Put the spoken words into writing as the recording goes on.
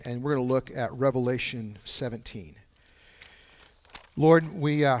And we're going to look at Revelation 17. Lord,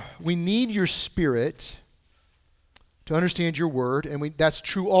 we need your Spirit to understand your word, and that's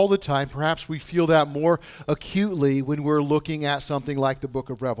true all the time. Perhaps we feel that more acutely when we're looking at something like the book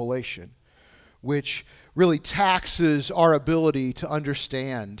of Revelation, which really taxes our ability to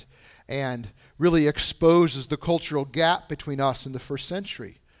understand and really exposes the cultural gap between us and the first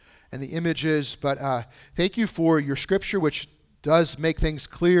century and the images. But thank you for your scripture, which does make things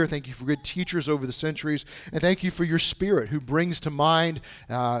clear. Thank you for good teachers over the centuries. And thank you for your Spirit who brings to mind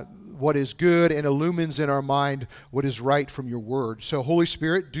what is good and illumines in our mind what is right from your word. So Holy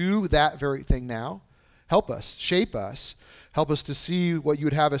Spirit, do that very thing now. Help us, shape us, help us to see what you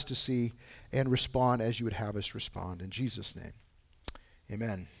would have us to see and respond as you would have us respond. In Jesus' name,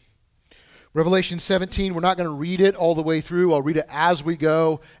 amen. Revelation 17, we're not going to read it all the way through. I'll read it as we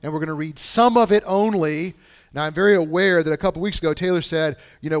go, and we're going to read some of it only. Now, I'm very aware that a couple weeks ago, Taylor said,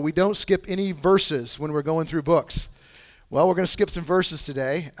 we don't skip any verses when we're going through books. Well, we're going to skip some verses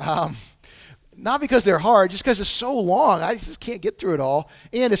today. Not because they're hard, just because it's so long. I just can't get through it all.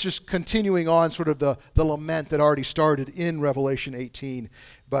 And it's just continuing on sort of the lament that already started in Revelation 18.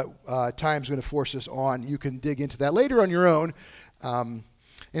 But time's going to force us on. You can dig into that later on your own.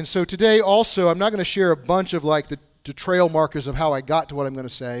 And so today also, I'm not going to share a bunch of like the trail markers of how I got to what I'm going to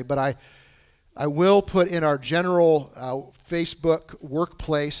say, but I will put in our general Facebook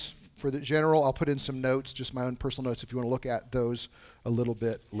workplace for the general, I'll put in some notes, just my own personal notes, if you want to look at those a little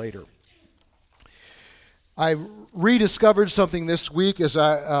bit later. I rediscovered something this week as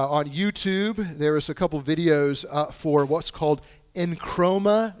on YouTube. There was a couple videos for what's called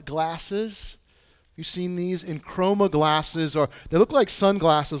Enchroma glasses. You've seen these Enchroma glasses, they look like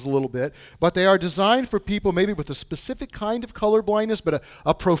sunglasses a little bit, but they are designed for people maybe with a specific kind of color blindness, but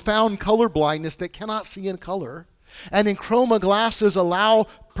a profound color blindness that cannot see in color. And Enchroma glasses allow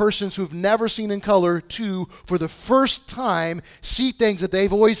persons who've never seen in color to, for the first time, see things that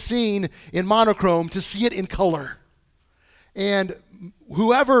they've always seen in monochrome, to see it in color. And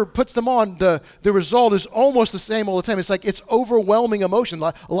whoever puts them on, the result is almost the same all the time. It's like it's overwhelming emotion,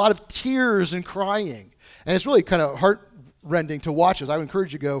 a lot of tears and crying. And it's really kind of heart-rending to watch this. I would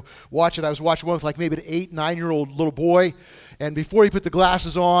encourage you to go watch it. I was watching one with like maybe an 8, 9-year-old little boy. And before he put the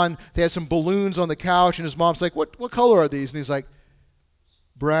glasses on, they had some balloons on the couch. And his mom's like, what color are these? And he's like,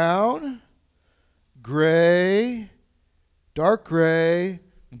 brown, gray, dark gray,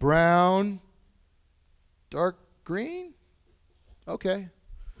 brown, dark green. Okay.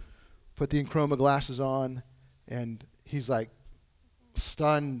 Put the Enchroma glasses on, and he's like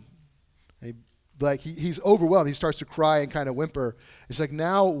stunned. He's overwhelmed. He starts to cry and kind of whimper. It's like,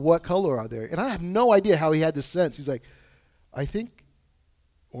 now what color are there? And I have no idea how he had this sense. He's like, I think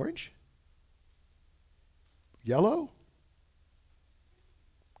orange, yellow,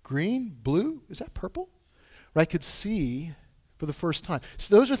 green, blue. Is that purple? I could see for the first time.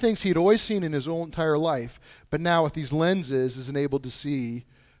 So those are things he had always seen in his whole entire life, but now with these lenses is enabled to see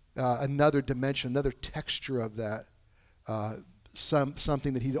another dimension, another texture of that,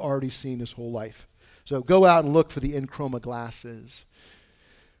 something that he'd already seen his whole life. So go out and look for the Enchroma glasses.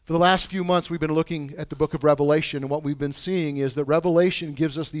 For the last few months, we've been looking at the book of Revelation, and what we've been seeing is that Revelation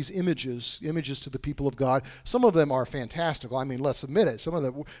gives us these images to the people of God. Some of them are fantastical. I mean, let's admit it. Some of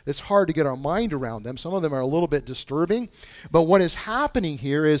them, it's hard to get our mind around them. Some of them are a little bit disturbing. But what is happening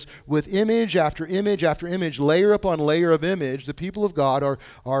here is with image after image after image, layer upon layer of image, the people of God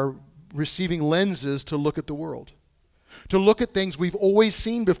are receiving lenses to look at the world. To look at things we've always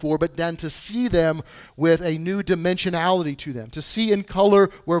seen before, but then to see them with a new dimensionality to them. To see in color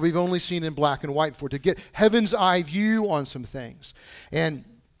where we've only seen in black and white before. To get heaven's eye view on some things. And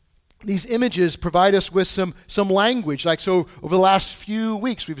these images provide us with some language. Like so over the last few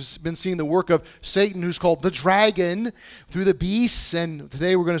weeks, we've been seeing the work of Satan, who's called the dragon, through the beasts. And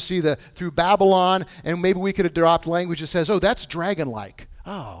today we're going to see through Babylon. And maybe we could adopt language that says, oh, that's dragon-like.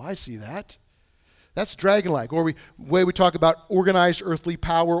 Oh, I see that. That's dragon-like. Or way we talk about organized earthly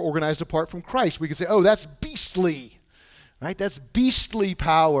power organized apart from Christ. We could say, oh, that's beastly. Right? That's beastly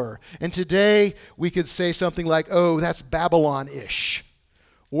power. And today we could say something like, oh, that's Babylon-ish.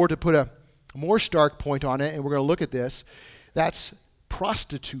 Or to put a more stark point on it, and we're going to look at this, that's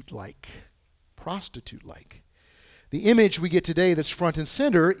prostitute-like. Prostitute-like. The image we get today that's front and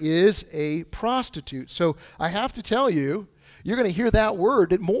center is a prostitute. So I have to tell you, you're going to hear that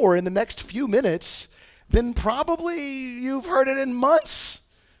word more in the next few minutes than probably you've heard it in months,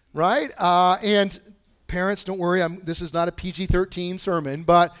 right? And parents, don't worry, this is not a PG-13 sermon,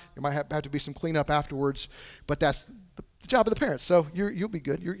 but there might have to be some cleanup afterwards, but that's the job of the parents, so you'll be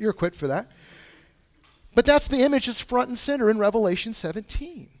good. You're equipped for that. But that's the image that's front and center in Revelation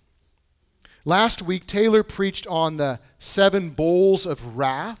 17. Last week, Taylor preached on the 7 bowls of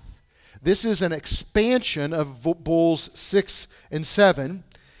wrath. This is an expansion of bowls 6 and 7.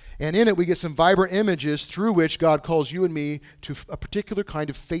 And in it, we get some vibrant images through which God calls you and me to a particular kind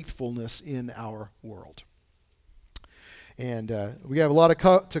of faithfulness in our world. And we have a lot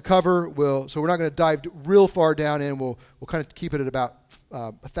to cover, so we're not going to dive real far down in. We'll kind of keep it at about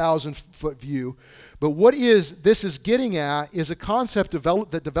 1,000-foot view. But what this is getting at is a concept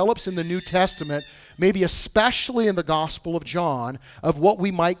that develops in the New Testament, maybe especially in the Gospel of John, of what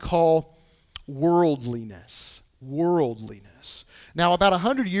we might call worldliness. Worldliness. Now, about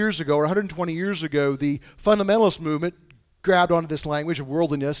 100 years ago, or 120 years ago, the fundamentalist movement grabbed onto this language of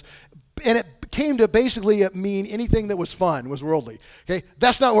worldliness, and it came to basically mean anything that was fun was worldly. Okay,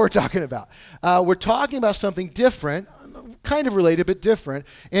 that's not what we're talking about. We're talking about something different, kind of related but different.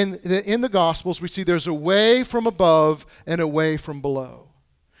 In the Gospels, we see there's a way from above and a way from below.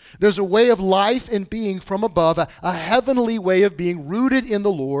 There's a way of life and being from above, a heavenly way of being rooted in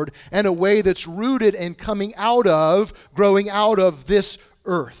the Lord, and a way that's rooted and coming out of, growing out of this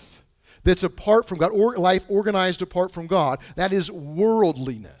earth that's apart from God, or life organized apart from God. That is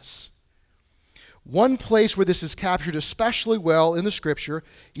worldliness. One place where this is captured especially well in the Scripture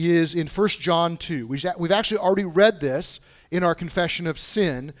is in 1 John 2. We've actually already read this in our confession of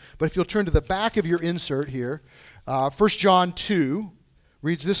sin, but if you'll turn to the back of your insert here, 1 John 2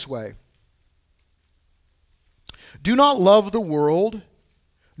 reads this way. Do not love the world,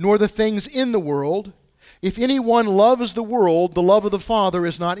 nor the things in the world. If anyone loves the world, the love of the Father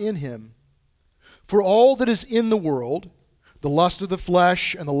is not in him. For all that is in the world, the lust of the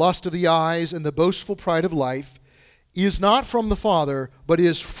flesh and the lust of the eyes and the boastful pride of life, is not from the Father, but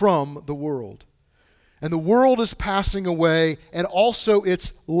is from the world. And the world is passing away, and also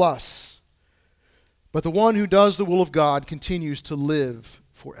its lusts. But the one who does the will of God continues to live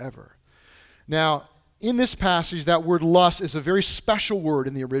forever. Now, in this passage, that word lust is a very special word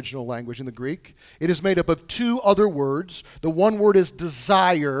in the original language, in the Greek. It is made up of 2 other words. The one word is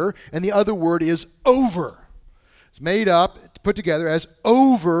desire, and the other word is over. It's made up, put together as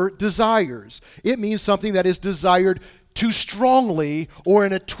over desires. It means something that is desired too strongly or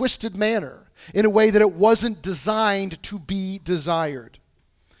in a twisted manner, in a way that it wasn't designed to be desired.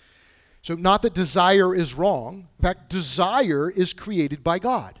 So not that desire is wrong. In fact, desire is created by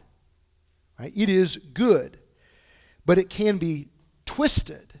God. Right? It is good, but it can be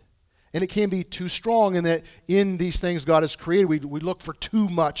twisted, and it can be too strong, in that in these things God has created, we look for too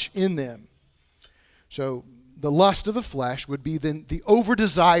much in them. So the lust of the flesh would be then the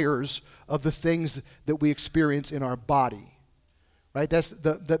over-desires of the things that we experience in our body. Right? That's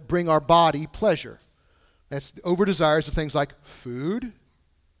that bring our body pleasure. That's the over-desires of things like food,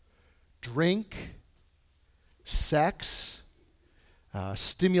 drink, sex,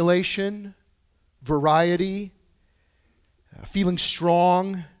 stimulation, variety, feeling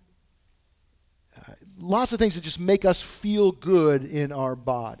strong, lots of things that just make us feel good in our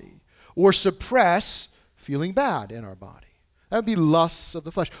body, or suppress feeling bad in our body. That would be lusts of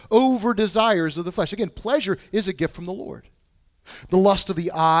the flesh, over desires of the flesh. Again, pleasure is a gift from the Lord. The lust of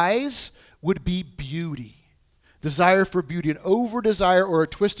the eyes would be beauty. Desire for beauty, an over-desire or a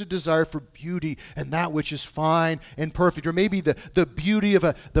twisted desire for beauty and that which is fine and perfect. Or maybe the beauty of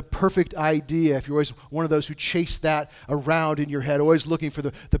the perfect idea, if you're always one of those who chase that around in your head, always looking for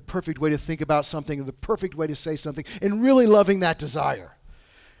the perfect way to think about something, or the perfect way to say something, and really loving that desire.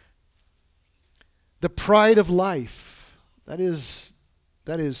 The pride of life, that is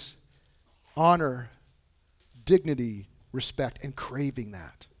honor, dignity, respect, and craving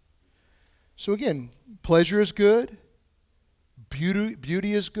that. So again, pleasure is good,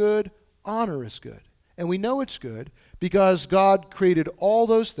 beauty is good, honor is good. And we know it's good because God created all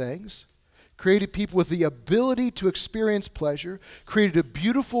those things, created people with the ability to experience pleasure, created a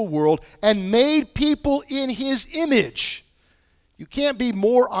beautiful world, and made people in His image. You can't be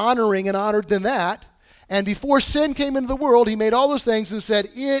more honoring and honored than that. And before sin came into the world, He made all those things and said,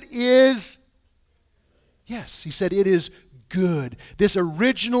 it is, yes, He said it is good. This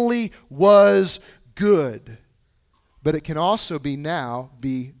originally was good, but it can also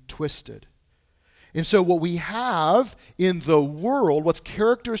be twisted. And so what we have in the world, what's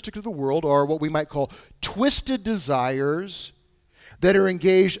characteristic of the world, are what we might call twisted desires that are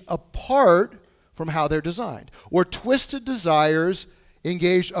engaged apart from how they're designed, or twisted desires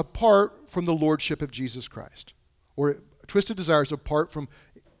engaged apart from the lordship of Jesus Christ, or twisted desires apart from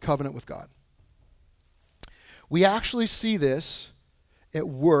covenant with God. We actually see this at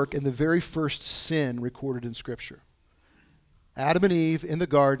work in the very first sin recorded in Scripture. Adam and Eve in the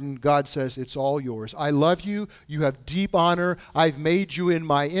garden, God says, it's all yours. I love you. You have deep honor. I've made you in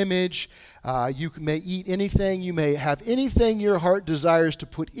my image. You may eat anything. You may have anything your heart desires to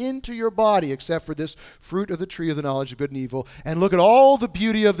put into your body except for this fruit of the tree of the knowledge of good and evil. And look at all the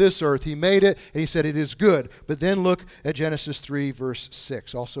beauty of this earth. He made it, and he said it is good. But then look at Genesis 3, verse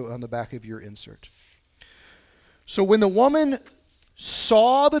 6, also on the back of your insert. So when the woman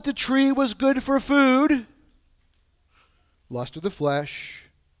saw that the tree was good for food, lust of the flesh,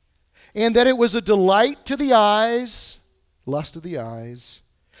 and that it was a delight to the eyes, lust of the eyes,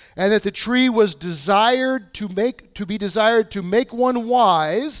 and that the tree was desired to make one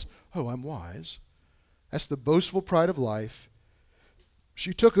wise. Oh, I'm wise. That's the boastful pride of life.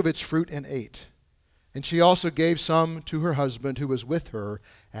 She took of its fruit and ate. And she also gave some to her husband who was with her,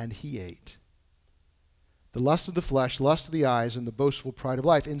 and he ate. The lust of the flesh, lust of the eyes, and the boastful pride of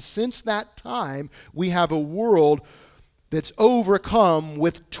life. And since that time, we have a world that's overcome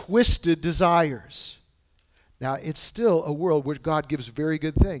with twisted desires. Now, it's still a world where God gives very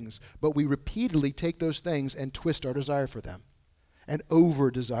good things, but we repeatedly take those things and twist our desire for them and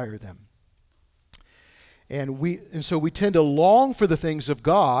over-desire them. And so we tend to long for the things of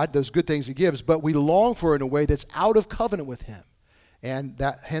God, those good things he gives, but we long for it in a way that's out of covenant with him. And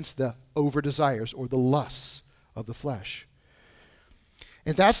that, hence the over-desires or the lusts of the flesh.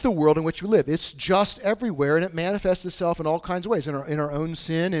 And that's the world in which we live. It's just everywhere, and it manifests itself in all kinds of ways. In our own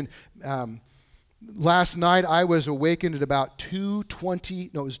sin. And last night I was awakened at about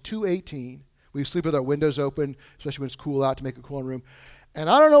 2:18. We sleep with our windows open, especially when it's cool out, to make a cool room. And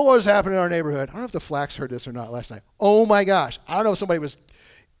I don't know what was happening in our neighborhood. I don't know if the Flacks heard this or not last night. Oh my gosh. I don't know if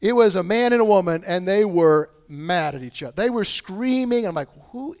it was a man and a woman, and they were mad at each other. They were screaming. I'm like,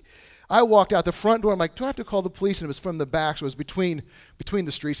 who? I walked out the front door. I'm like, do I have to call the police? And it was from the back. So it was between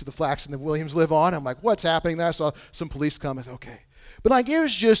the streets of the Flacks and the Williams live on. I'm like, what's happening there? I saw some police come. I said, okay. But like, it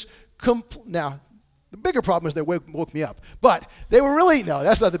was just, now, the bigger problem is they woke me up. But they were really, no,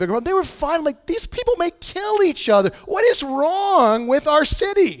 that's not the bigger problem. They were fine. Like, these people may kill each other. What is wrong with our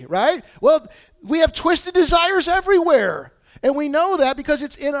city, right? Well, we have twisted desires everywhere. And we know that because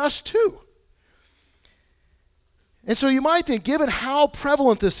it's in us too. And so you might think, given how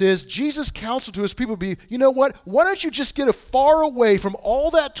prevalent this is, Jesus' counsel to his people would be, you know what? Why don't you just get as far away from all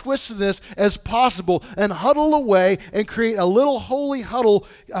that twistedness as possible and huddle away and create a little holy huddle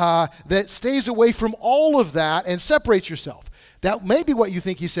that stays away from all of that and separates yourself. That may be what you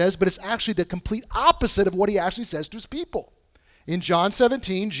think he says, but it's actually the complete opposite of what he actually says to his people. In John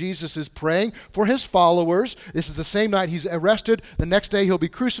 17, Jesus is praying for his followers. This is the same night he's arrested. The next day he'll be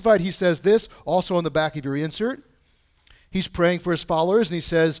crucified. He says this, also on the back of your insert. He's praying for his followers, and he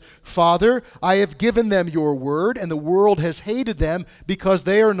says, Father, I have given them your word, and the world has hated them because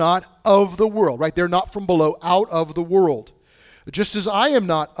they are not of the world, right? They're not from below, out of the world, just as I am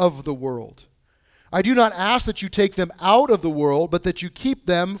not of the world. I do not ask that you take them out of the world, but that you keep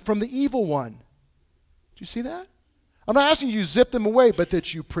them from the evil one. Do you see that? I'm not asking you to zip them away, but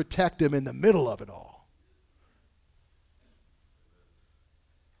that you protect them in the middle of it all.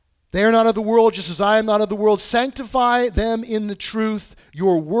 They are not of the world, just as I am not of the world. Sanctify them in the truth.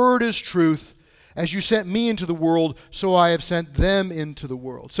 Your word is truth. As you sent me into the world, so I have sent them into the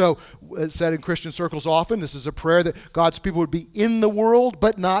world. So, it's said in Christian circles often, this is a prayer that God's people would be in the world,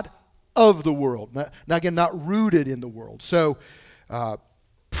 but not of the world. Not rooted in the world. So,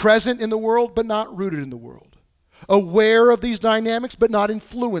 present in the world, but not rooted in the world. Aware of these dynamics, but not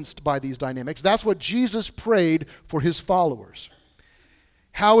influenced by these dynamics. That's what Jesus prayed for his followers.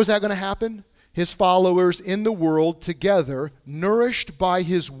 How is that going to happen? His followers in the world together, nourished by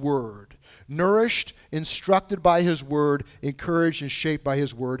his word. Nourished, instructed by his word, encouraged and shaped by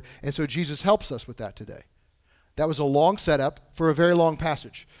his word. And so Jesus helps us with that today. That was a long setup for a very long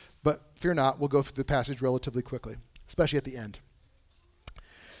passage. But fear not, we'll go through the passage relatively quickly, especially at the end.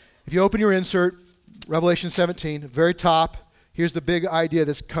 If you open your insert, Revelation 17, very top, here's the big idea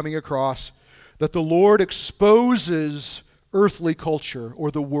that's coming across, that the Lord exposes earthly culture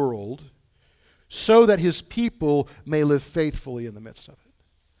or the world so that his people may live faithfully in the midst of it.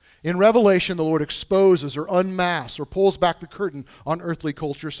 In Revelation, the Lord exposes or unmasks or pulls back the curtain on earthly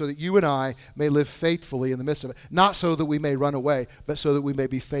culture so that you and I may live faithfully in the midst of it. Not so that we may run away, but so that we may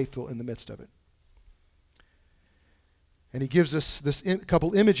be faithful in the midst of it. And he gives us this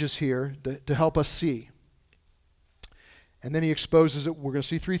couple images here to help us see. And then he exposes it. We're going to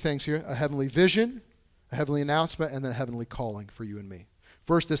see three things here: a heavenly vision, a heavenly announcement, and then a heavenly calling for you and me.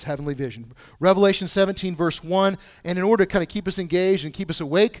 First, this heavenly vision. Revelation 17, verse 1. And in order to kind of keep us engaged and keep us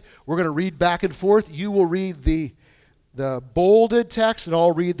awake, we're going to read back and forth. You will read the bolded text, and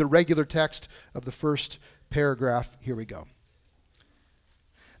I'll read the regular text of the first paragraph. Here we go.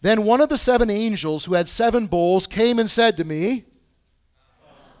 Then one of the 7 angels who had 7 bowls came and said to me,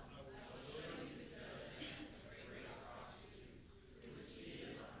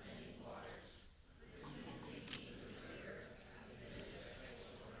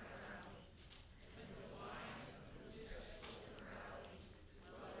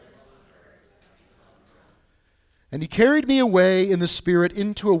 and he carried me away in the Spirit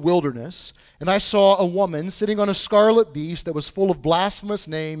into a wilderness, and I saw a woman sitting on a scarlet beast that was full of blasphemous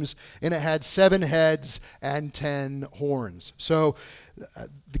names, and it had 7 heads and 10 horns. So,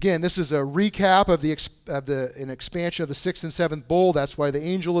 again, this is a recap of an expansion of the 6th and 7th bowl. That's why the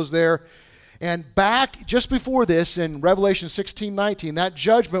angel is there. And back just before this, in Revelation 16:19, that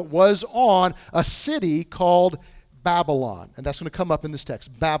judgment was on a city called Babylon. And that's going to come up in this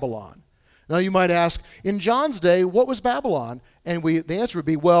text, Babylon. Now you might ask, in John's day, what was Babylon? And the answer would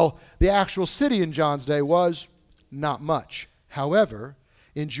be, well, the actual city in John's day was not much. However,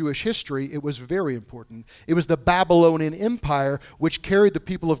 in Jewish history, it was very important. It was the Babylonian Empire, which carried the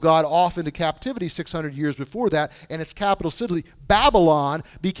people of God off into captivity 600 years before that, and its capital city, Babylon,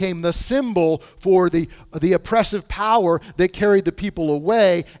 became the symbol for the oppressive power that carried the people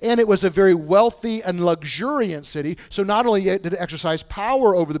away, and it was a very wealthy and luxuriant city, so not only did it exercise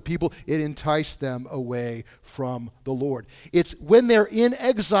power over the people, it enticed them away from the Lord. It's when they're in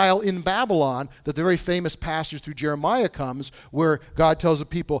exile in Babylon that the very famous passage through Jeremiah comes, where God tells the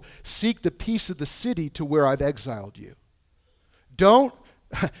people, seek the peace of the city to where I've exiled you. Don't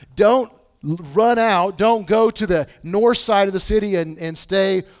run out, don't go to the north side of the city and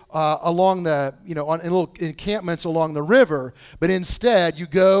stay along the, in little encampments along the river, but instead you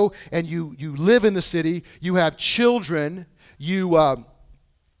go and you live in the city, you have children, you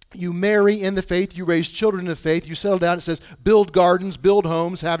marry in the faith, you raise children in the faith, you settle down, it says, build gardens, build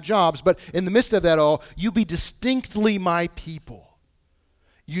homes, have jobs, but in the midst of that all, you be distinctly my people.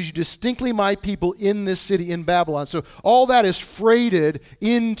 You distinctly my people in this city, in Babylon. So all that is freighted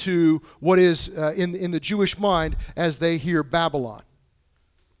into what is in the Jewish mind as they hear Babylon.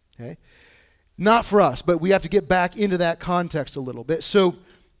 Okay? Not for us, but we have to get back into that context a little bit. So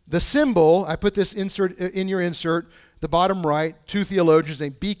the symbol, I put this insert in your insert, the bottom right, 2 theologians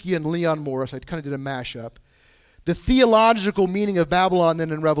named Beeke and Leon Morris. I kind of did a mashup. The theological meaning of Babylon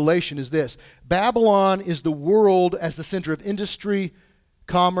then in Revelation is this. Babylon is the world as the center of industry,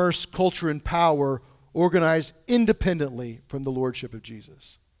 commerce, culture, and power organized independently from the lordship of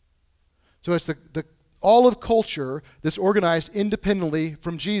Jesus. So it's all of culture that's organized independently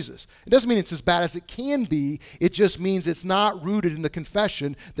from Jesus. It doesn't mean it's as bad as it can be. It just means it's not rooted in the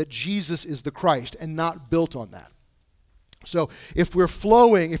confession that Jesus is the Christ and not built on that. So if we're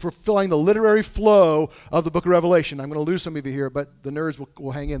filling the literary flow of the book of Revelation, I'm going to lose some of you here, but the nerds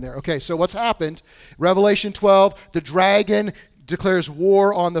will hang in there. Okay, so what's happened? Revelation 12, the dragon declares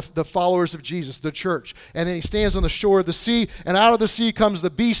war on the followers of Jesus, the church. And then he stands on the shore of the sea, and out of the sea comes the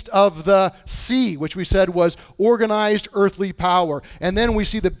beast of the sea, which we said was organized earthly power. And then we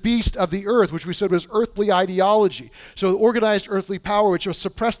see the beast of the earth, which we said was earthly ideology. So the organized earthly power, which will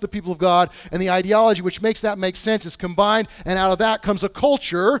suppress the people of God, and the ideology, which makes that make sense, is combined, and out of that comes a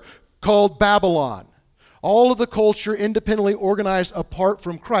culture called Babylon. All of the culture independently organized apart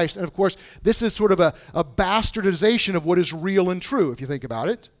from Christ. And of course, this is sort of a bastardization of what is real and true, if you think about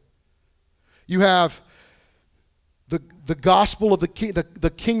it. You have the gospel of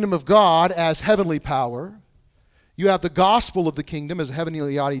the kingdom of God as heavenly power. You have the gospel of the kingdom as a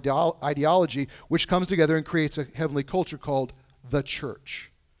heavenly ideology, which comes together and creates a heavenly culture called the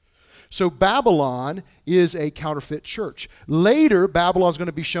church. So Babylon is a counterfeit church. Later, Babylon is going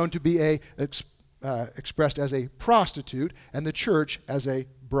to be shown to be expressed as a prostitute, and the church as a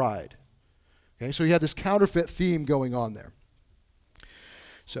bride. Okay, so you have this counterfeit theme going on there.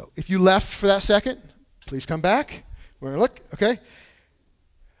 So if you left for that second, please come back. We're going to look, okay?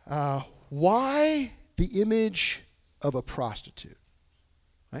 Why the image of a prostitute?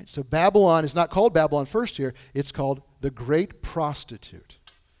 Right? So Babylon is not called Babylon first here, it's called the great prostitute.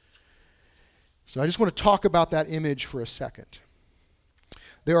 So I just want to talk about that image for a second.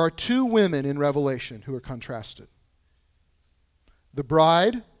 There are 2 women in Revelation who are contrasted. The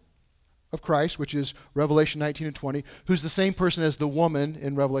bride of Christ, which is Revelation 19 and 20, who's the same person as the woman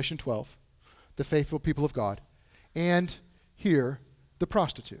in Revelation 12, the faithful people of God. And here, the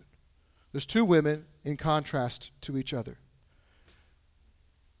prostitute. There's 2 women in contrast to each other.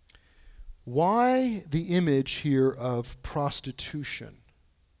 Why the image here of prostitution?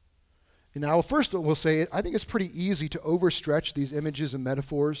 Now, first we'll say, I think it's pretty easy to overstretch these images and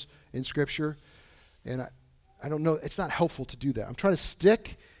metaphors in Scripture. And I don't know, it's not helpful to do that. I'm trying to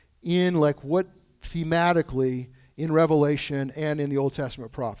stick in like what thematically in Revelation and in the Old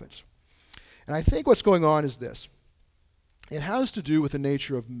Testament prophets. And I think what's going on is this. It has to do with the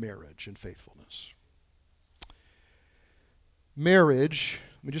nature of marriage and faithfulness. Marriage,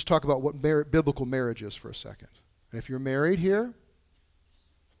 let me just talk about what biblical marriage is for a second. And if you're married here,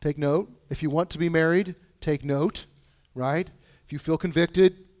 take note. If you want to be married, take note, right? If you feel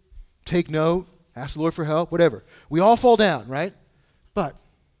convicted, take note. Ask the Lord for help, whatever. We all fall down, right? But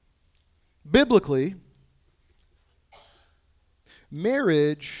biblically,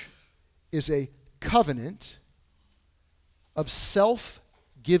 marriage is a covenant of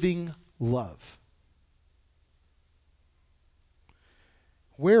self-giving love,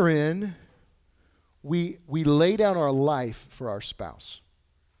 wherein we lay down our life for our spouse.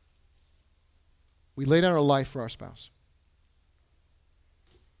 We lay down our life for our spouse.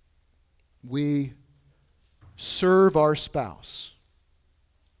 We serve our spouse.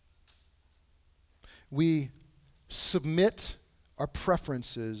 We submit our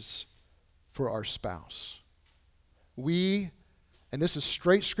preferences for our spouse. We, and this is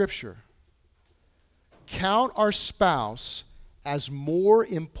straight scripture, count our spouse as more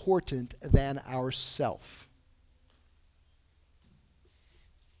important than ourself.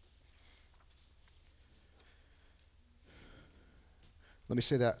 Let me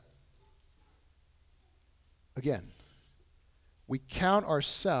say that again. We count our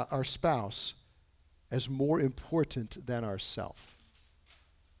spouse as more important than ourself.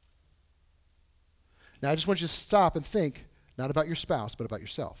 Now, I just want you to stop and think, not about your spouse, but about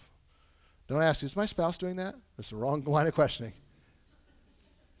yourself. Don't ask, is my spouse doing that? That's the wrong line of questioning.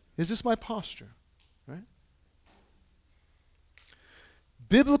 Is this my posture? Right?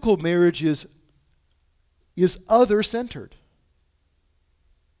 Biblical marriage is other-centered.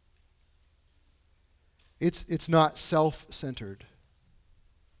 It's not self-centered.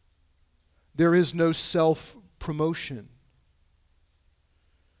 There is no self-promotion.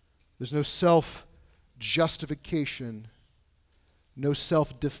 There's no self-justification, no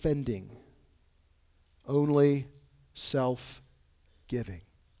self-defending, only self-giving.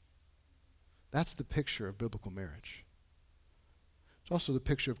 That's the picture of biblical marriage. It's also the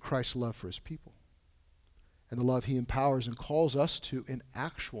picture of Christ's love for his people and the love he empowers and calls us to in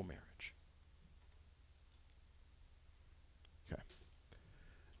actual marriage. Okay.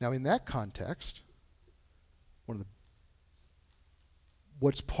 Now, in that context,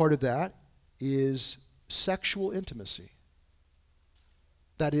 what's part of that is sexual intimacy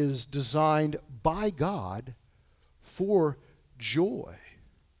that is designed by God for joy,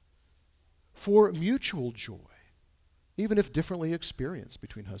 for mutual joy, even if differently experienced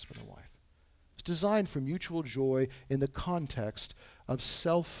between husband and wife. It's designed for mutual joy in the context of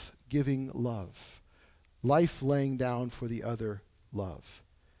self-giving love, life laying down for the other love.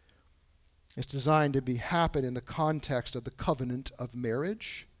 It's designed to happen in the context of the covenant of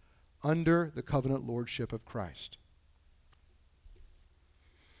marriage under the covenant lordship of Christ.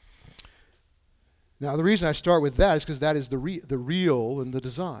 Now, the reason I start with that is because that is the real and the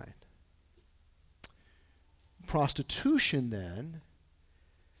design. Prostitution, then,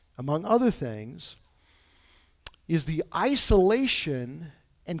 among other things, is the isolation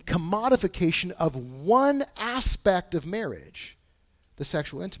and commodification of one aspect of marriage, the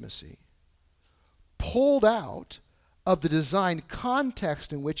sexual intimacy, pulled out of the design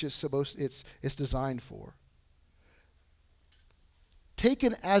context in which it's designed for,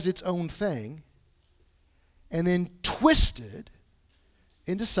 taken as its own thing, and then twisted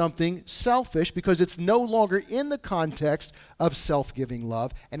into something selfish because it's no longer in the context of self-giving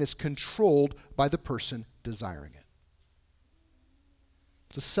love and it's controlled by the person desiring it.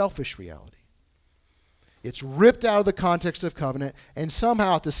 It's a selfish reality. It's ripped out of the context of covenant, and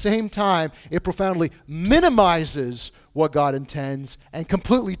somehow at the same time, it profoundly minimizes what God intends and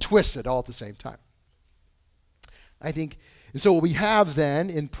completely twists it all at the same time. I think, and so what we have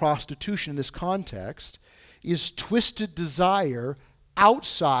then in prostitution in this context is twisted desire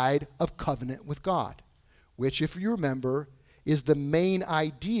outside of covenant with God, which, if you remember, is the main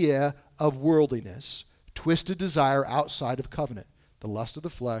idea of worldliness, twisted desire outside of covenant, the lust of the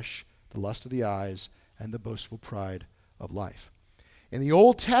flesh, the lust of the eyes, and the boastful pride of life. In the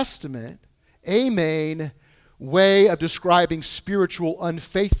Old Testament, a main way of describing spiritual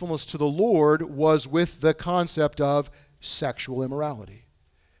unfaithfulness to the Lord was with the concept of sexual immorality,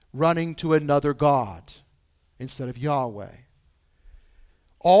 running to another god instead of Yahweh.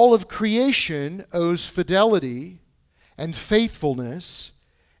 All of creation owes fidelity and faithfulness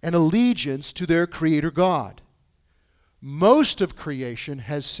and allegiance to their Creator God. Most of creation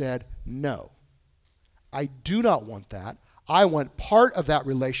has said, no, I do not want that. I want part of that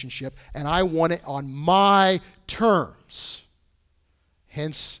relationship, and I want it on my terms.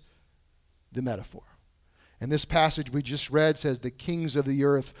 Hence the metaphor. And this passage we just read says the kings of the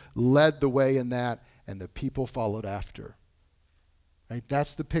earth led the way in that, and the people followed after. Right?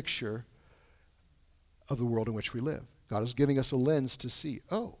 That's the picture of the world in which we live. God is giving us a lens to see,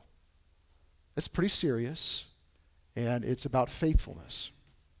 oh, it's pretty serious, and it's about faithfulness.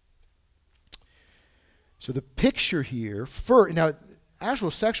 So the picture here, now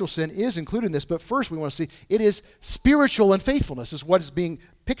actual sexual sin is included in this, but first we want to see it is spiritual unfaithfulness is what is being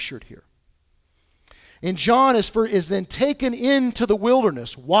pictured here. And John is then taken into the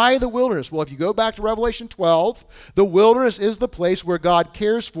wilderness. Why the wilderness? Well, if you go back to Revelation 12, the wilderness is the place where God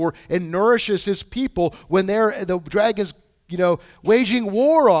cares for and nourishes his people when the dragon's waging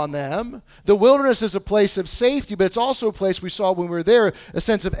war on them. The wilderness is a place of safety, but it's also a place we saw when we were there, a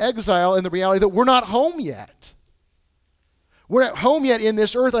sense of exile and the reality that we're not home yet. We're not home yet in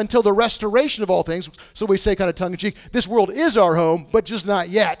this earth until the restoration of all things. So we say kind of tongue-in-cheek, this world is our home, but just not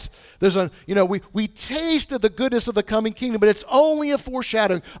yet. We taste of the goodness of the coming kingdom, but it's only a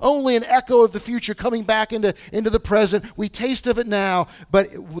foreshadowing, only an echo of the future coming back into the present. We taste of it now, but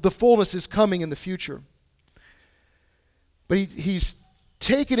the fullness is coming in the future. But he's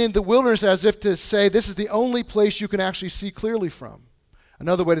taken in the wilderness as if to say this is the only place you can actually see clearly from.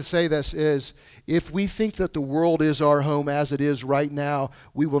 Another way to say this is, if we think that the world is our home as it is right now,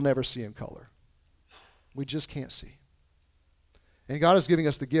 we will never see in color. We just can't see. And God is giving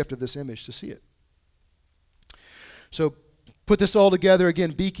us the gift of this image to see it. So put this all together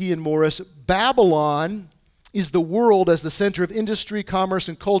again, Beeke and Morris. Babylon is the world as the center of industry, commerce,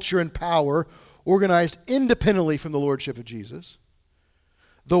 and culture and power, organized independently from the lordship of Jesus.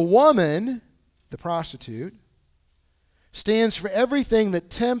 The woman, the prostitute, stands for everything that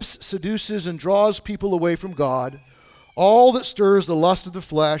tempts, seduces, and draws people away from God, all that stirs the lust of the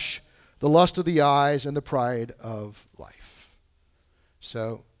flesh, the lust of the eyes, and the pride of life.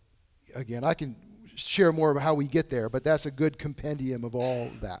 So, again, I can share more about how we get there, but that's a good compendium of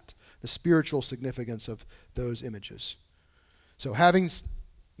all that, the spiritual significance of those images. So, having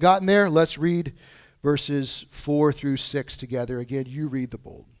gotten there, let's read verses 4 through 6 together. Again, you read the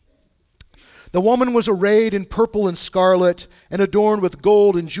bold. The woman was arrayed in purple and scarlet and adorned with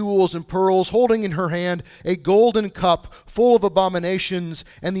gold and jewels and pearls, holding in her hand a golden cup full of abominations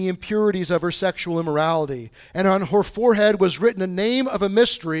and the impurities of her sexual immorality. And on her forehead was written a name of a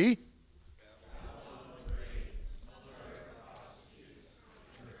mystery.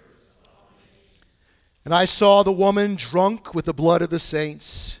 And I saw the woman drunk with the blood of the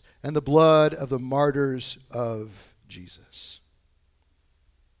saints and the blood of the martyrs of Jesus.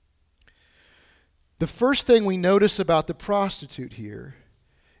 The first thing we notice about the prostitute here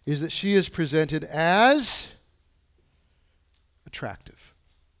is that she is presented as attractive,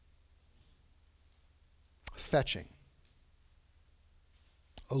 fetching,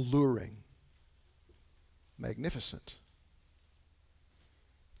 alluring, magnificent,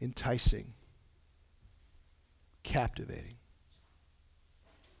 enticing, captivating.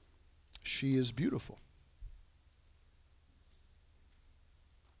 She is beautiful.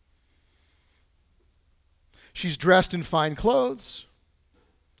 She's dressed in fine clothes,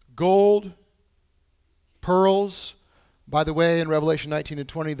 gold, pearls. By the way, in Revelation 19 and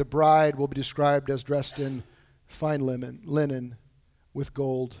 20, the bride will be described as dressed in fine linen with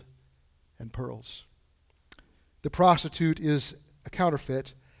gold and pearls. The prostitute is a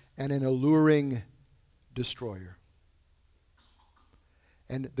counterfeit and an alluring destroyer.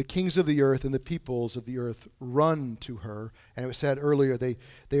 And the kings of the earth and the peoples of the earth run to her. And it was said earlier, they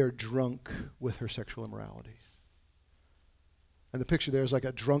are drunk with her sexual immorality. And the picture there is like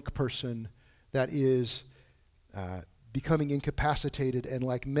a drunk person that is becoming incapacitated and,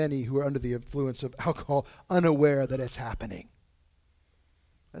 like many who are under the influence of alcohol, unaware that it's happening.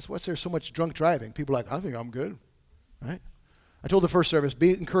 That's why there's so much drunk driving. People are like, I think I'm good, right? I told the first service,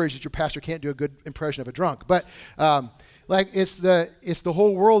 be encouraged that your pastor can't do a good impression of a drunk. But it's the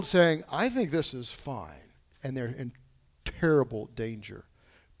whole world saying, I think this is fine. And they're in terrible danger.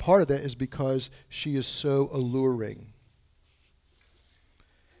 Part of that is because she is so alluring.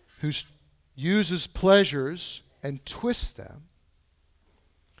 Who uses pleasures and twists them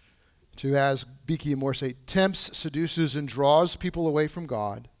to, as Beeke and Moore say, tempts, seduces, and draws people away from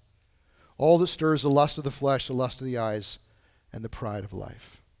God, all that stirs the lust of the flesh, the lust of the eyes, and the pride of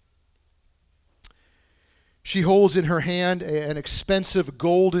life. She holds in her hand an expensive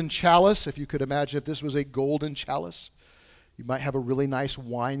golden chalice. If you could imagine if this was a golden chalice, you might have a really nice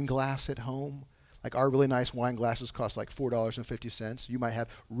wine glass at home. Like our really nice wine glasses cost like $4.50. You might have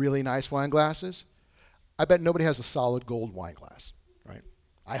really nice wine glasses. I bet nobody has a solid gold wine glass, right?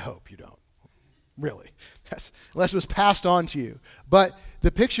 I hope you don't. Really. Unless it was passed on to you. But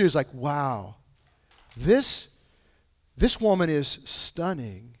the picture is like, wow, this woman is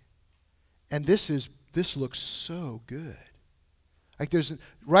stunning, and this looks so good. Like there's,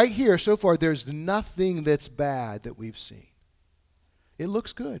 right here so far, there's nothing that's bad that we've seen. It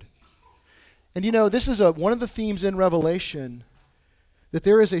looks good. And you know, this is one of the themes in Revelation, that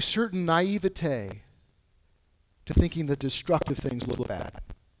there is a certain naivete to thinking that destructive things look bad.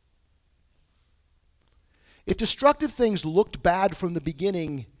 If destructive things looked bad from the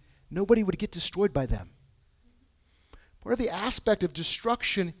beginning, nobody would get destroyed by them. Part of the aspect of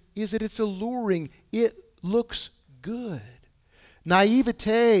destruction is that it's alluring. It looks good.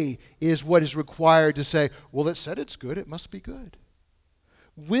 Naivete is what is required to say, well, it said it's good, it must be good.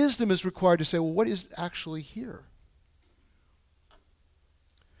 Wisdom is required to say, well, what is actually here?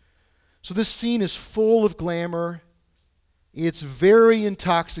 So this scene is full of glamour. It's very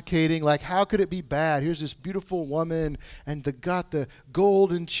intoxicating. Like, how could it be bad? Here's this beautiful woman, and got the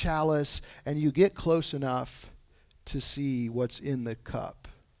golden chalice, and you get close enough to see what's in the cup.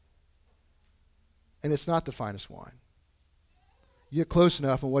 And it's not the finest wine. You get close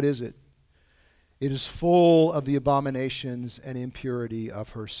enough, and what is it? It is full of the abominations and impurity of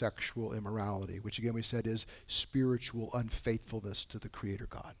her sexual immorality, which again we said is spiritual unfaithfulness to the Creator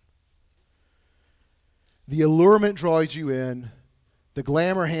God. The allurement draws you in. The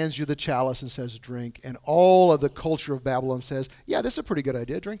glamour hands you the chalice and says, drink. And all of the culture of Babylon says, yeah, this is a pretty good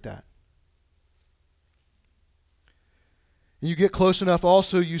idea. Drink that. And you get close enough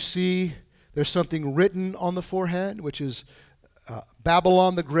also, you see there's something written on the forehead, which is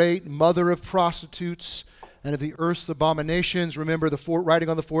Babylon the Great, mother of prostitutes and of the earth's abominations. Remember, the writing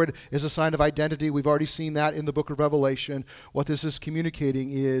on the forehead is a sign of identity. We've already seen that in the book of Revelation. What this is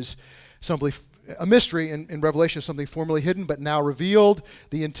communicating is simply a mystery in Revelation, something formerly hidden but now revealed.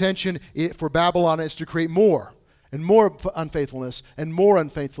 The intention for Babylon is to create more and more unfaithfulness and more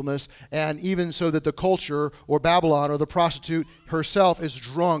unfaithfulness, and even so that the culture or Babylon or the prostitute herself is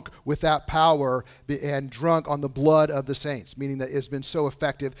drunk with that power and drunk on the blood of the saints, meaning that it's been so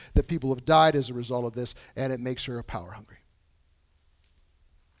effective that people have died as a result of this, and it makes her power hungry.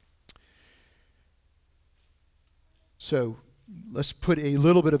 So let's put a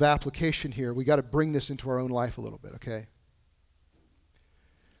little bit of application here. We got to bring this into our own life a little bit, okay?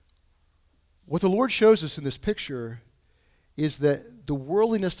 What the Lord shows us in this picture is that the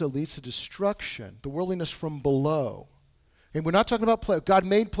worldliness that leads to destruction, the worldliness from below, and we're not talking about pleasure. God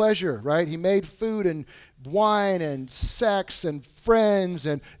made pleasure, right? He made food and wine and sex and friends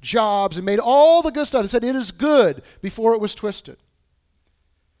and jobs and made all the good stuff. He said it is good before it was twisted.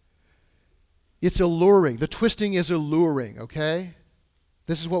 It's alluring. The twisting is alluring, okay?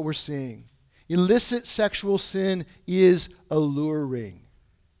 This is what we're seeing. Illicit sexual sin is alluring.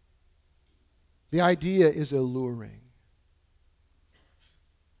 The idea is alluring.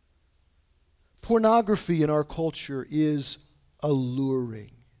 Pornography in our culture is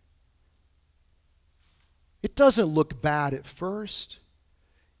alluring. It doesn't look bad at first.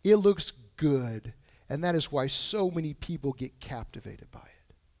 It looks good. And that is why so many people get captivated by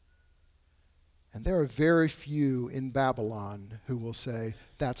it. And there are very few in Babylon who will say,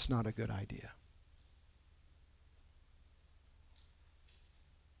 that's not a good idea.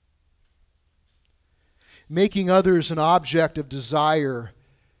 Making others an object of desire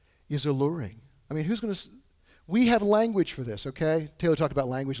is alluring. I mean, we have language for this, okay? Taylor talked about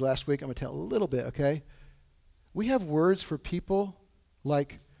language last week. I'm going to tell a little bit, okay? We have words for people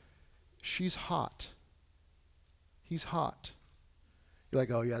like, she's hot. He's hot. You're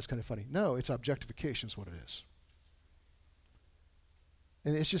like, oh yeah, that's kind of funny. No, it's objectification is what it is.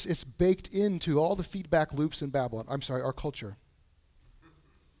 And it's baked into all the feedback loops in Babylon. I'm sorry, our culture.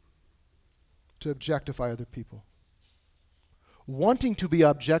 To objectify other people. Wanting to be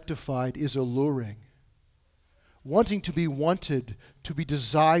objectified is alluring. Wanting to be wanted, to be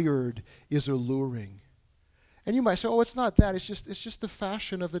desired is alluring. And you might say, oh, it's not that. It's just the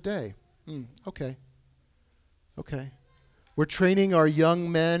fashion of the day. Okay. We're training our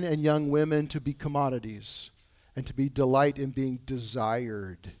young men and young women to be commodities and to be delight in being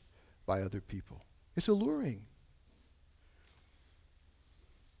desired by other people. It's alluring.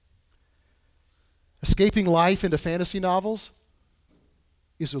 Escaping life into fantasy novels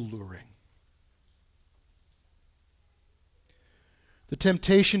is alluring. The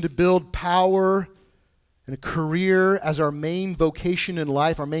temptation to build power and a career as our main vocation in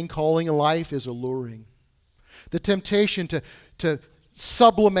life, our main calling in life, is alluring. The temptation to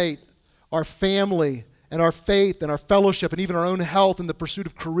sublimate our family and our faith and our fellowship and even our own health in the pursuit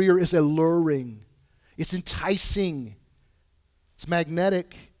of career is alluring. It's enticing. It's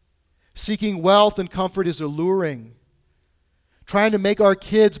magnetic. Seeking wealth and comfort is alluring. Trying to make our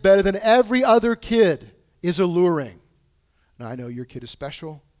kids better than every other kid is alluring. Now, I know your kid is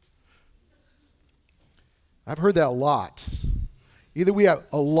special. I've heard that a lot. Either we have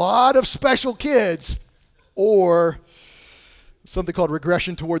a lot of special kids or something called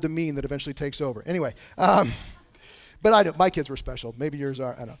regression toward the mean that eventually takes over. Anyway, but I know my kids were special. Maybe yours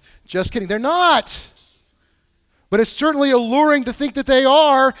are. I don't know. Just kidding. They're not. But it's certainly alluring to think that they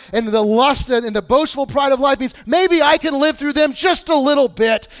are, and the lust and the boastful pride of life means maybe I can live through them just a little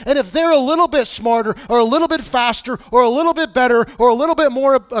bit, and if they're a little bit smarter or a little bit faster or a little bit better or a little bit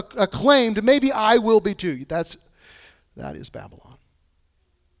more acclaimed, maybe I will be too. That is Babylon.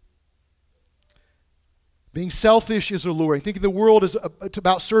 Being selfish is alluring. Thinking the world is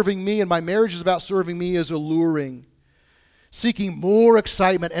about serving me and my marriage is about serving me is alluring. Seeking more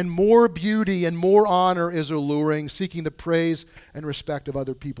excitement and more beauty and more honor is alluring. Seeking the praise and respect of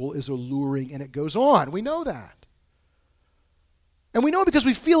other people is alluring. And it goes on. We know that. And we know it because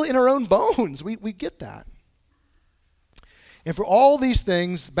we feel it in our own bones. We get that. And for all these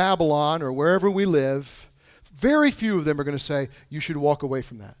things, Babylon or wherever we live, very few of them are going to say, you should walk away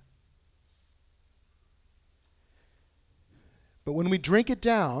from that. But when we drink it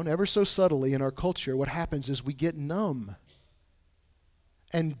down ever so subtly in our culture, what happens is we get numb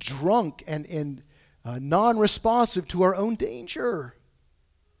and drunk and non-responsive to our own danger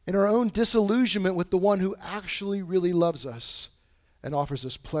and our own disillusionment with the one who actually really loves us and offers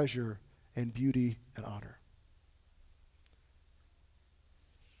us pleasure and beauty and honor.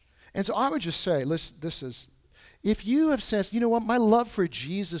 And so I would just say, if you have sensed, you know what, my love for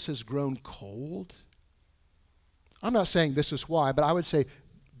Jesus has grown cold, I'm not saying this is why, but I would say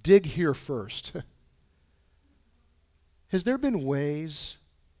dig here first. Has there been ways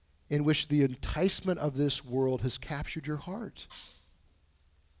in which the enticement of this world has captured your heart?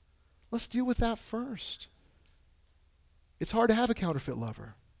 Let's deal with that first. It's hard to have a counterfeit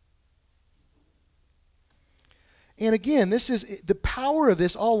lover. And again, the power of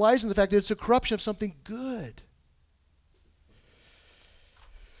this all lies in the fact that it's a corruption of something good.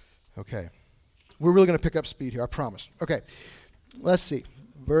 Okay. We're really going to pick up speed here, I promise. Okay. Let's see.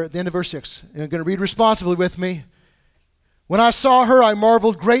 At the end of verse 6. You're going to read responsively with me. When I saw her, I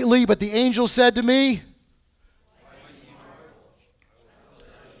marveled greatly, but the angel said to me,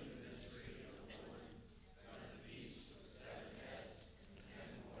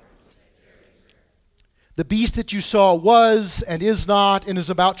 the beast that you saw was and is not and is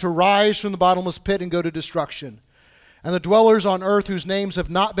about to rise from the bottomless pit and go to destruction. And the dwellers on earth whose names have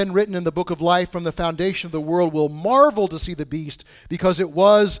not been written in the book of life from the foundation of the world will marvel to see the beast, because it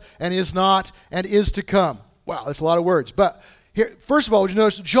was and is not and is to come. Wow, that's a lot of words. But here, first of all, you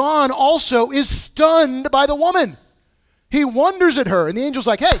notice John also is stunned by the woman. He wonders at her, and the angel's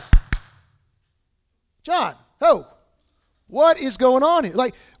like, hey, John, what is going on here?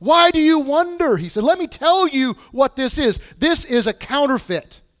 Like, why do you wonder? He said, let me tell you what this is. This is a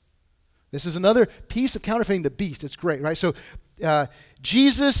counterfeit. This is another piece of counterfeiting the beast. It's great, right? So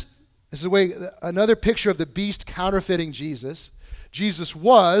Jesus, this is another picture of the beast counterfeiting Jesus. Jesus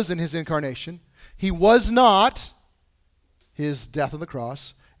was in his incarnation. He was not his death on the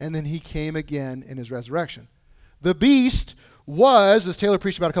cross. And then he came again in his resurrection. The beast was, as Taylor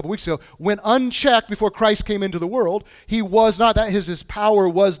preached about a couple weeks ago, when unchecked before Christ came into the world, he was not. That his power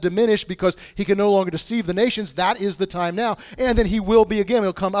was diminished because he can no longer deceive the nations. That is the time now, and then he will be again.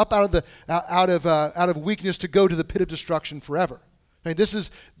 He'll come up out of weakness to go to the pit of destruction forever. I mean,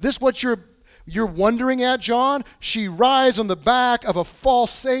 this what you're wondering at, John? She rides on the back of a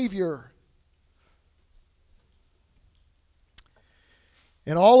false savior.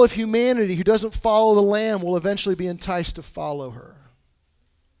 And all of humanity who doesn't follow the Lamb will eventually be enticed to follow her.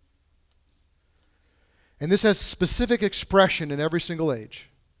 And this has specific expression in every single age.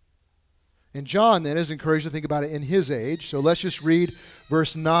 And John then is encouraged to think about it in his age. So let's just read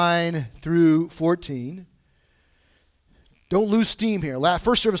verse 9 through 14. Don't lose steam here.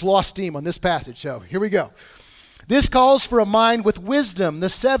 First service lost steam on this passage, so here we go. This calls for a mind with wisdom. The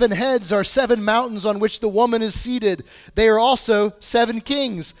 7 heads are 7 mountains on which the woman is seated. They are also 7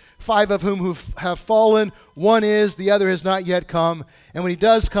 kings, 5 of whom have fallen. One is, the other has not yet come. And when he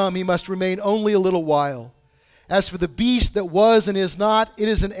does come, he must remain only a little while. As for the beast that was and is not, it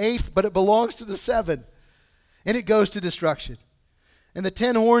is an 8th, but it belongs to the 7. And it goes to destruction. And the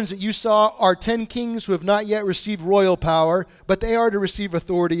 10 horns that you saw are 10 kings who have not yet received royal power, but they are to receive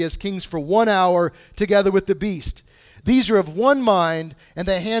authority as kings for 1 hour together with the beast. These are of one mind, and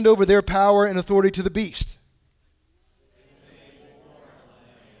they hand over their power and authority to the beast.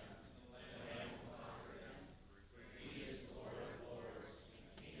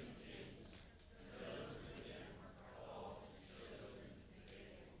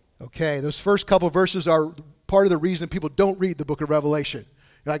 Okay, those first couple verses are part of the reason people don't read the book of Revelation.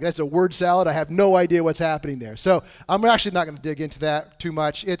 You're like, that's a word salad. I have no idea what's happening there. So I'm actually not going to dig into that too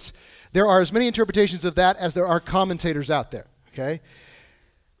much. There are as many interpretations of that as there are commentators out there. Okay,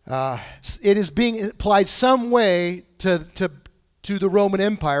 it is being applied some way to the Roman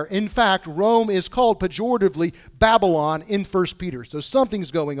Empire. In fact, Rome is called pejoratively Babylon in 1 Peter. So something's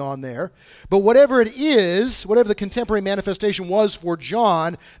going on there. But whatever it is, whatever the contemporary manifestation was for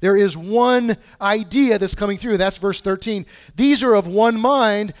John, there is one idea that's coming through. That's verse 13. These are of one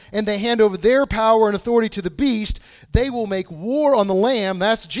mind, and they hand over their power and authority to the beast. They will make war on the Lamb,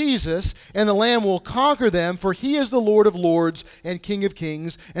 that's Jesus, and the Lamb will conquer them, for he is the Lord of lords and King of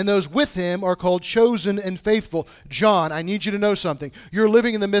kings, and those with him are called chosen and faithful. John, I need you to know something. You're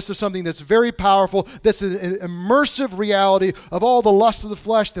living in the midst of something that's very powerful, that's an immersive reality of all the lust of the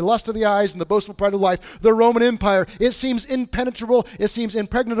flesh, the lust of the eyes, and the boastful pride of life. The Roman Empire, it seems impenetrable, it seems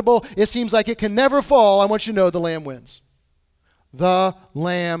impregnable, it seems like it can never fall. I want you to know the Lamb wins. The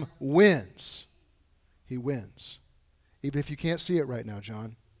Lamb wins. He wins. Even if you can't see it right now,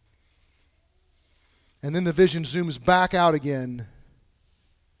 John. And then the vision zooms back out again.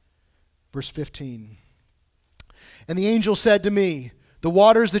 Verse 15. And the angel said to me, the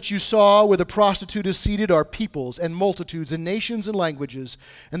waters that you saw where the prostitute is seated are peoples and multitudes and nations and languages.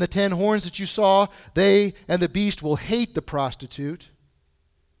 And the 10 horns that you saw, they and the beast will hate the prostitute.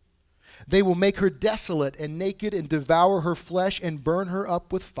 They will make her desolate and naked and devour her flesh and burn her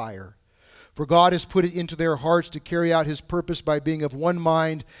up with fire. For God has put it into their hearts to carry out his purpose by being of one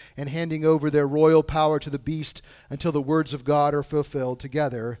mind and handing over their royal power to the beast until the words of God are fulfilled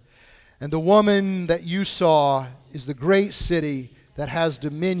together. And the woman that you saw is the great city that has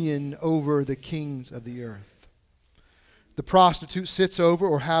dominion over the kings of the earth. The prostitute sits over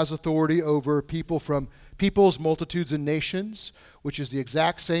or has authority over people from peoples, multitudes, and nations, which is the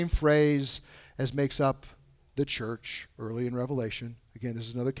exact same phrase as makes up the church early in Revelation. Again, this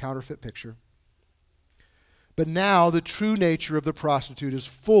is another counterfeit picture. But now the true nature of the prostitute is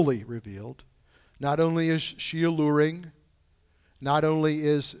fully revealed. Not only is she alluring, not only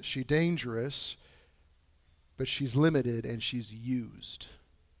is she dangerous, but she's limited and she's used.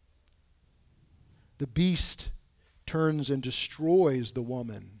 The beast turns and destroys the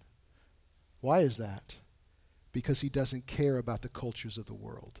woman. Why is that? Because he doesn't care about the cultures of the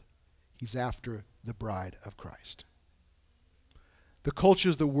world. He's after the bride of Christ. The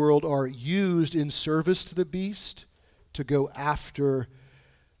cultures of the world are used in service to the beast to go after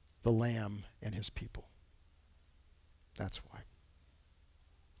the Lamb and his people. That's why.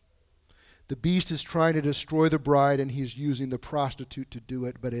 The beast is trying to destroy the bride, and he's using the prostitute to do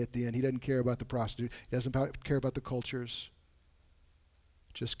it, but at the end, he doesn't care about the prostitute. He doesn't care about the cultures.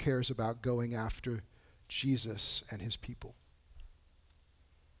 Just cares about going after Jesus and his people.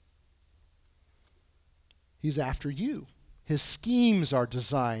 He's after you. His schemes are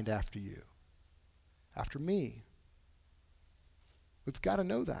designed after you, after me. We've got to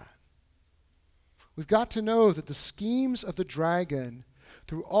know that. We've got to know that the schemes of the dragon,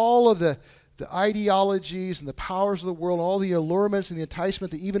 through all of the ideologies and the powers of the world, all the allurements and the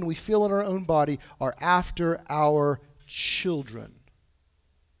enticement that even we feel in our own body, are after our children.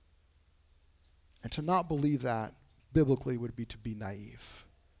 And to not believe that biblically would be to be naive.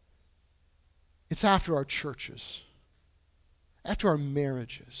 It's after our churches, after our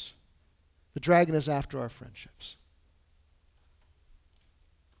marriages. The dragon is after our friendships.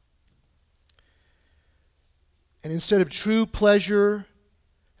 And instead of true pleasure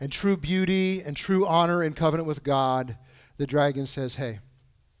and true beauty and true honor and covenant with God, the dragon says, hey,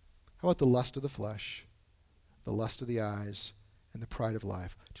 how about the lust of the flesh, the lust of the eyes, and the pride of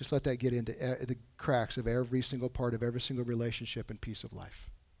life? Just let that get into the cracks of every single part of every single relationship and piece of life.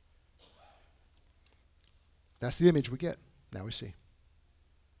 That's the image we get. Now we see.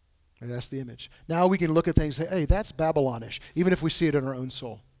 And that's the image. Now we can look at things and say, hey, that's Babylonish, even if we see it in our own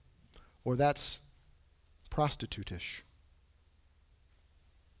soul. Or that's prostitute-ish.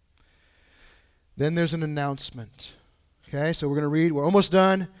 Then there's an announcement. Okay, so we're going to read. We're almost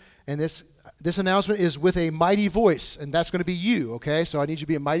done. And this announcement is with a mighty voice. And that's going to be you, okay? So I need you to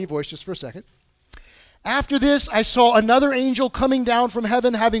be a mighty voice just for a second. After this, I saw another angel coming down from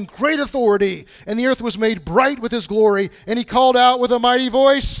heaven having great authority, and the earth was made bright with his glory. And he called out with a mighty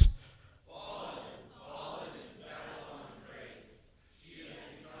voice, "Fallen, fallen is Babylon the Great. She has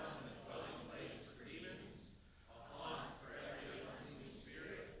become the dwelling place for demons, a haunt for every unclean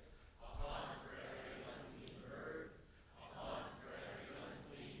spirit, a haunt for every unclean bird, a haunt for every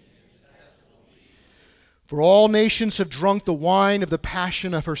unclean and detestable beast." For all nations have drunk the wine of the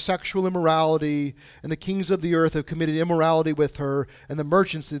passion of her sexual immorality, and the kings of the earth have committed immorality with her, and the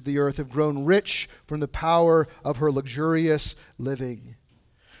merchants of the earth have grown rich from the power of her luxurious living.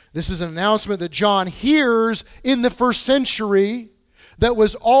 This is an announcement that John hears in the first century that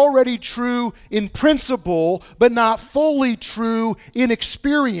was already true in principle, but not fully true in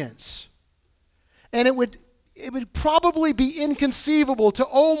experience. And it would probably be inconceivable to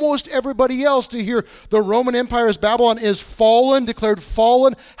almost everybody else to hear the Roman Empire as Babylon is fallen, declared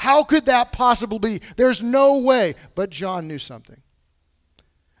fallen. How could that possibly be? There's no way. But John knew something.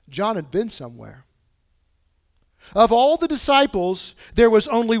 John had been somewhere. Of all the disciples, there was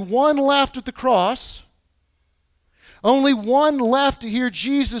only one left at the cross. Only one left to hear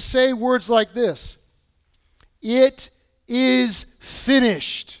Jesus say words like this: "It is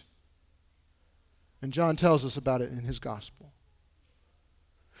finished." And John tells us about it in his gospel.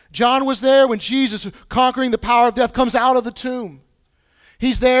 John was there when Jesus, conquering the power of death, comes out of the tomb.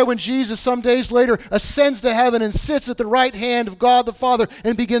 He's there when Jesus, some days later, ascends to heaven and sits at the right hand of God the Father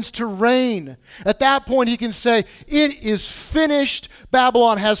and begins to reign. At that point, he can say, "It is finished.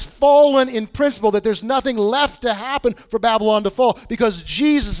 Babylon has fallen in principle," that there's nothing left to happen for Babylon to fall because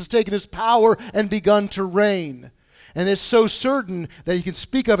Jesus has taken his power and begun to reign. And it's so certain that he can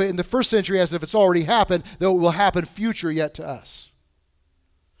speak of it in the first century as if it's already happened, though it will happen future yet to us.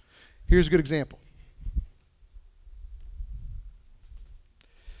 Here's a good example.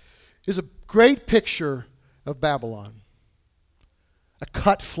 Here's a great picture of Babylon. A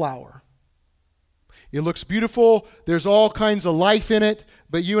cut flower. It looks beautiful. There's all kinds of life in it,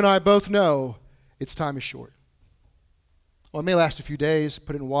 but you and I both know its time is short. Well, it may last a few days.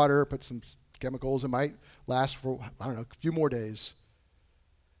 Put it in water, put some chemicals. It might last for, a few more days.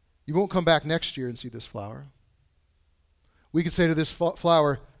 You won't come back next year and see this flower. We could say to this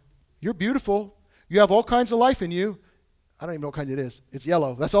flower, "You're beautiful. You have all kinds of life in you." I don't even know what kind it is. It's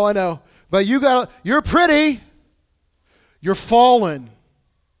yellow. That's all I know. But you're pretty. You're fallen.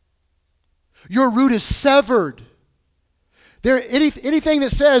 Your root is severed. Anything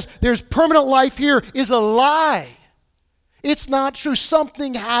that says there's permanent life here is a lie. It's not true.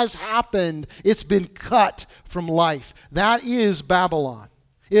 Something has happened. It's been cut from life. That is Babylon.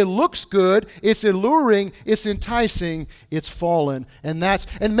 It looks good. It's alluring. It's enticing. It's fallen. And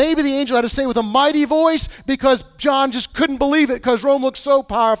maybe the angel had to say with a mighty voice because John just couldn't believe it because Rome looks so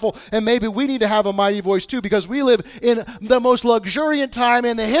powerful. And maybe we need to have a mighty voice too because we live in the most luxuriant time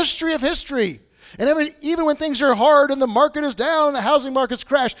in the history of history. And even when things are hard and the market is down and the housing market's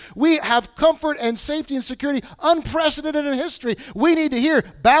crashed, we have comfort and safety and security unprecedented in history. We need to hear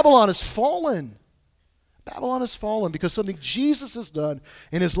Babylon has fallen. Babylon has fallen because something Jesus has done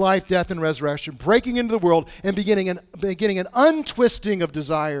in his life, death, and resurrection, breaking into the world and beginning an untwisting of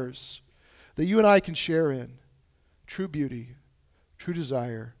desires that you and I can share in. True beauty, true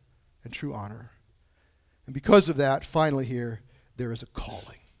desire, and true honor. And because of that, finally here, there is a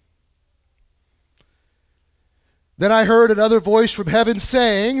calling. Then I heard another voice from heaven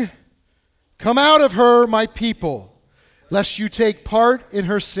saying, "Come out of her, my people, lest you take part in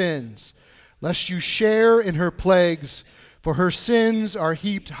her sins, lest you share in her plagues, for her sins are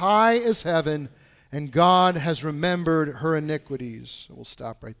heaped high as heaven, and God has remembered her iniquities." We'll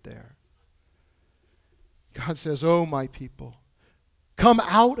stop right there. God says, "Oh, my people, come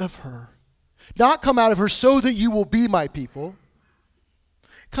out of her." Not come out of her so that you will be my people.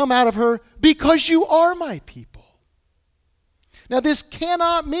 Come out of her because you are my people. Now, this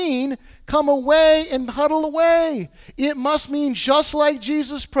cannot mean come away and huddle away. It must mean just like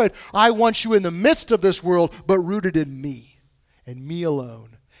Jesus prayed, "I want you in the midst of this world, but rooted in me and me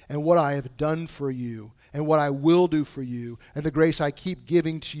alone and what I have done for you and what I will do for you and the grace I keep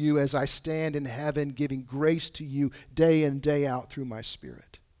giving to you as I stand in heaven, giving grace to you day in, day out through my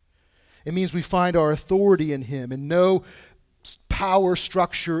Spirit." It means we find our authority in him and no power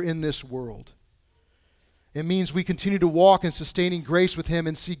structure in this world. It means we continue to walk in sustaining grace with him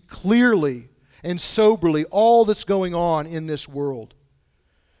and see clearly and soberly all that's going on in this world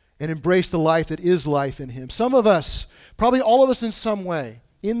and embrace the life that is life in him. Some of us, probably all of us in some way,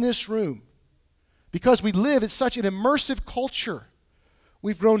 in this room, because we live in such an immersive culture,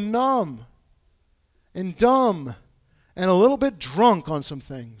 we've grown numb and dumb and a little bit drunk on some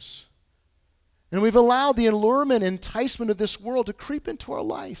things. And we've allowed the allurement and enticement of this world to creep into our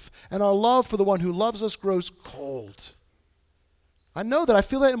life. And our love for the one who loves us grows cold. I know that. I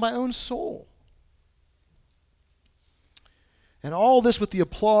feel that in my own soul. And all this with the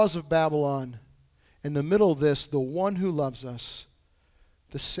applause of Babylon. In the middle of this, the one who loves us,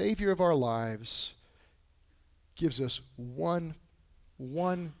 the Savior of our lives, gives us one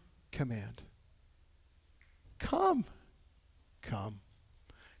command. Come. Come.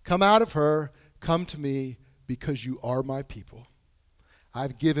 Come out of her. Come to me because you are my people.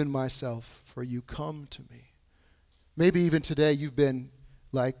 I've given myself for you. Come to me. Maybe even today you've been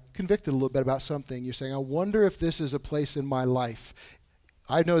convicted a little bit about something. You're saying, I wonder if this is a place in my life.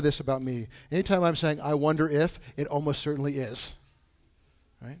 I know this about me. Anytime I'm saying, I wonder if, it almost certainly is.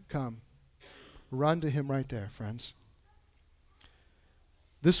 Right? Come. Run to him right there, friends.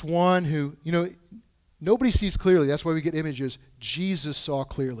 This one who, nobody sees clearly. That's why we get images. Jesus saw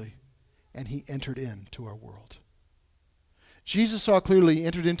clearly, and he entered into our world. Jesus saw clearly,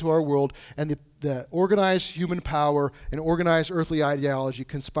 entered into our world, and the organized human power and organized earthly ideology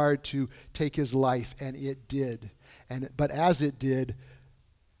conspired to take his life, and it did. But as it did,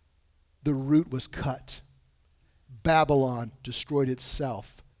 the root was cut. Babylon destroyed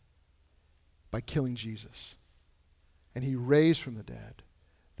itself by killing Jesus. And he raised from the dead,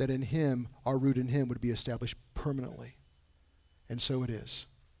 that in him, our root in him would be established permanently. And so it is.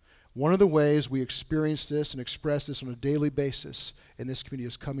 One of the ways we experience this and express this on a daily basis in this community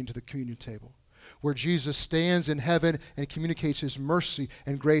is coming to the communion table, where Jesus stands in heaven and communicates his mercy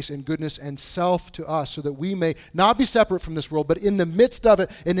and grace and goodness and self to us so that we may not be separate from this world, but in the midst of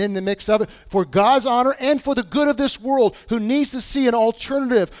it and in the mix of it, for God's honor and for the good of this world, who needs to see an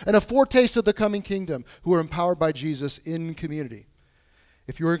alternative and a foretaste of the coming kingdom, who are empowered by Jesus in community.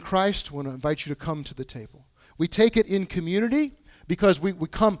 If you're in Christ, I want to invite you to come to the table. We take it in community, because we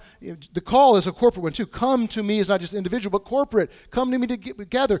come, the call is a corporate one too. Come to me is not just individual, but corporate. Come to me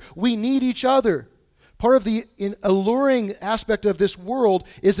together. We need each other. Part of the alluring aspect of this world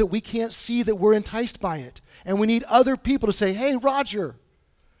is that we can't see that we're enticed by it. And we need other people to say, hey, Roger,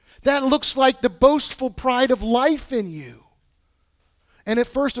 that looks like the boastful pride of life in you. And at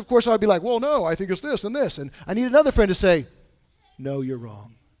first, of course, I'd be like, well, no, I think it's this and this. And I need another friend to say, no, you're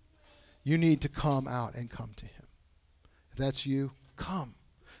wrong. You need to come out and come to him. If that's you, come.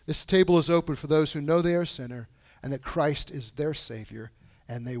 This table is open for those who know they are a sinner and that Christ is their Savior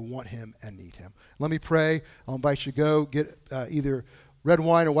and they want him and need him. Let me pray. I'll invite you to go get either red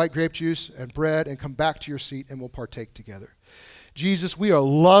wine or white grape juice and bread and come back to your seat and we'll partake together. Jesus, we are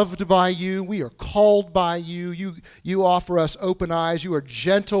loved by you. We are called by you. You offer us open eyes. You are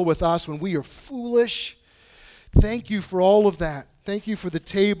gentle with us when we are foolish. Thank you for all of that. Thank you for the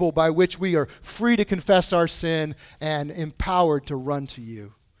table by which we are free to confess our sin and empowered to run to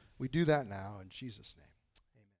you. We do that now in Jesus' name.